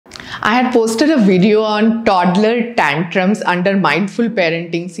I had posted a video on toddler tantrums under mindful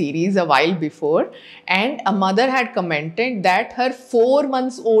parenting series a while before, and a mother had commented that her 4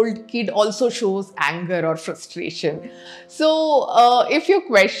 months old kid also shows anger or frustration. So, if your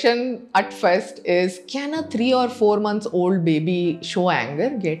question at first is, can a 3 or 4 months old baby show anger,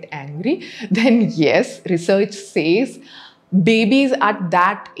 get angry? Then yes, research says babies at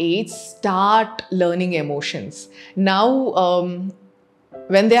that age start learning emotions. Now,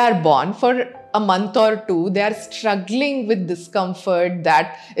 when they are born, for a month or two, they are struggling with discomfort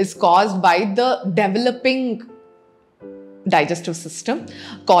that is caused by the developing digestive system,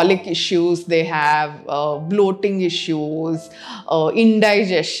 colic issues they have, bloating issues,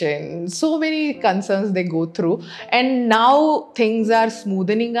 indigestion, so many concerns they go through. And now things are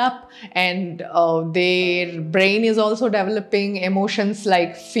smoothening up, and their brain is also developing emotions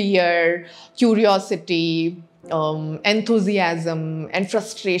like fear, curiosity, enthusiasm, and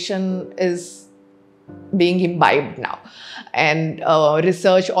frustration is being imbibed now. And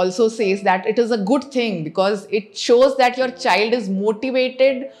research also says that it is a good thing because it shows that your child is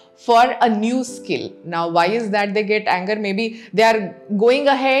motivated for a new skill. Now, why is that they get anger? Maybe they are going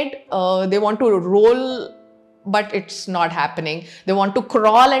ahead, they want to roll, but it's not happening. They want to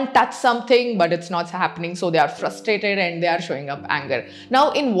crawl and touch something, but it's not happening. So they are frustrated and they are showing up anger. Now,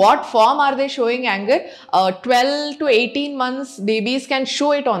 in what form are they showing anger? 12 to 18 months babies can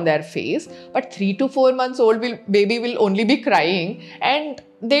show it on their face, but 3 to 4 months old baby will only be crying, and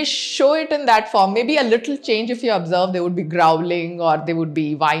they show it in that form. Maybe a little change, if you observe, they would be growling or they would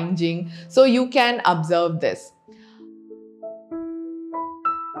be whining. So you can observe this.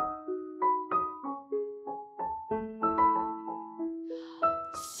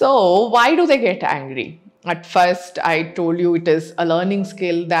 So why do they get angry? At first, I told you it is a learning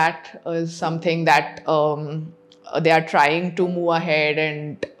skill, that is something that they are trying to move ahead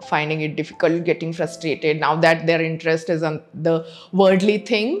and finding it difficult, getting frustrated. Now that their interest is on the worldly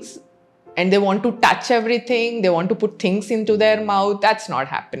things and they want to touch everything, they want to put things into their mouth, that's not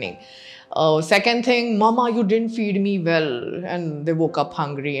happening. Second thing, Mama, you didn't feed me well, and they woke up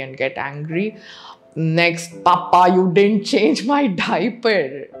hungry and get angry. Next, Papa, you didn't change my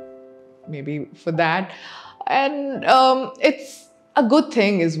diaper. Maybe for that. And it's a good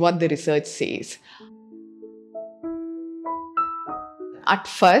thing is what the research says. At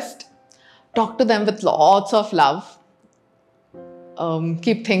first, talk to them with lots of love.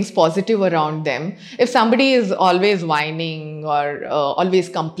 Keep things positive around them. If somebody is always whining or always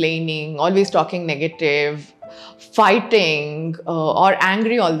complaining, always talking negative, fighting or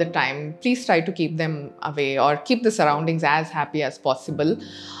angry all the time, please try to keep them away or keep the surroundings as happy as possible.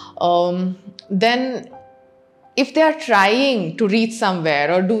 Then if they are trying to reach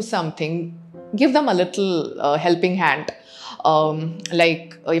somewhere or do something, give them a little helping hand.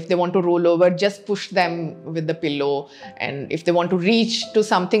 Like if they want to roll over, just push them with the pillow. And if they want to reach to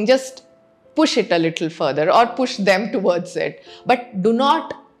something, just push it a little further or push them towards it. But do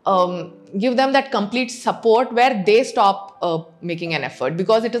not give them that complete support where they stop making an effort,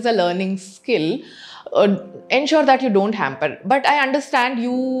 because it is a learning skill. Ensure that you don't hamper. But I understand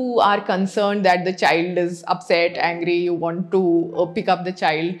you are concerned that the child is upset, angry, you want to pick up the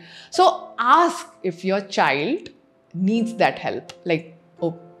child. So ask if your child needs that help. Like,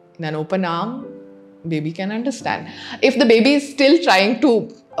 in an open arm, baby can understand. If the baby is still trying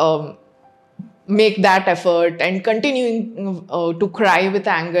to make that effort and continuing to cry with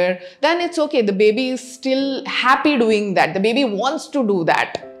anger, then it's okay. The baby is still happy doing that. The baby wants to do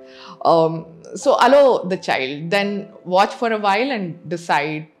that. So allow the child, then watch for a while and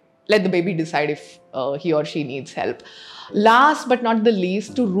decide, let the baby decide if he or she needs help. Last but not the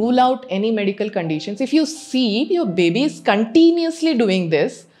least, to rule out any medical conditions. If you see your baby is continuously doing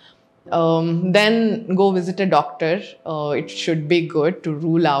this, then go visit a doctor. It should be good to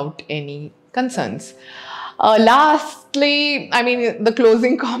rule out any concerns. Lastly, I mean, the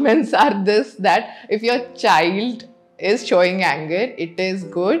closing comments are this, that if your child is showing anger, it is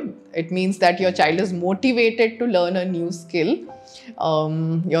good. It means that your child is motivated to learn a new skill.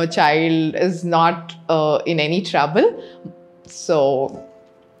 Your child is not in any trouble. So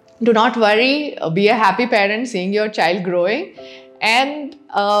do not worry. Be a happy parent seeing your child growing. And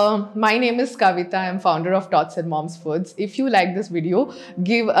my name is Kavita. I'm founder of Tots and Moms Foods. If you like this video,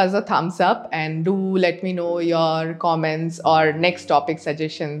 give us a thumbs up and do let me know your comments or next topic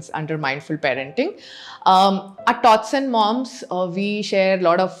suggestions under mindful parenting. At Tots and Moms, we share a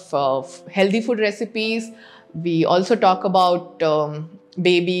lot of healthy food recipes. We also talk about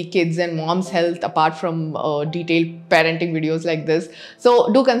baby, kids and mom's health apart from detailed parenting videos like this.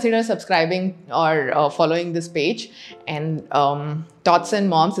 So do consider subscribing or following this page, and Tots and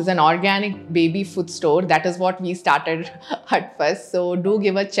Moms is an organic baby food store. That is what we started at first. So do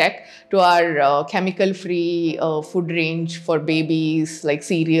give a check to our chemical-free food range for babies, like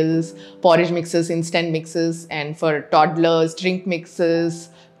cereals, porridge mixes, instant mixes, and for toddlers, drink mixes,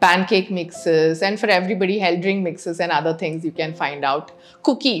 pancake mixes, and for everybody, health drink mixes and other things you can find out.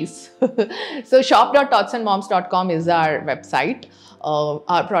 Cookies. So shop.totsandmoms.com is our website.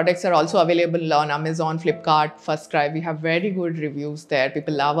 Our products are also available on Amazon, Flipkart, FirstCry. We have very good reviews there.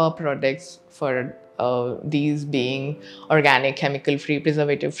 People love our products for these being organic, chemical-free,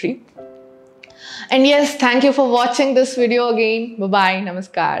 preservative-free. And yes, thank you for watching this video again. Bye-bye.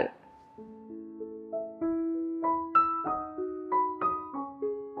 Namaskar.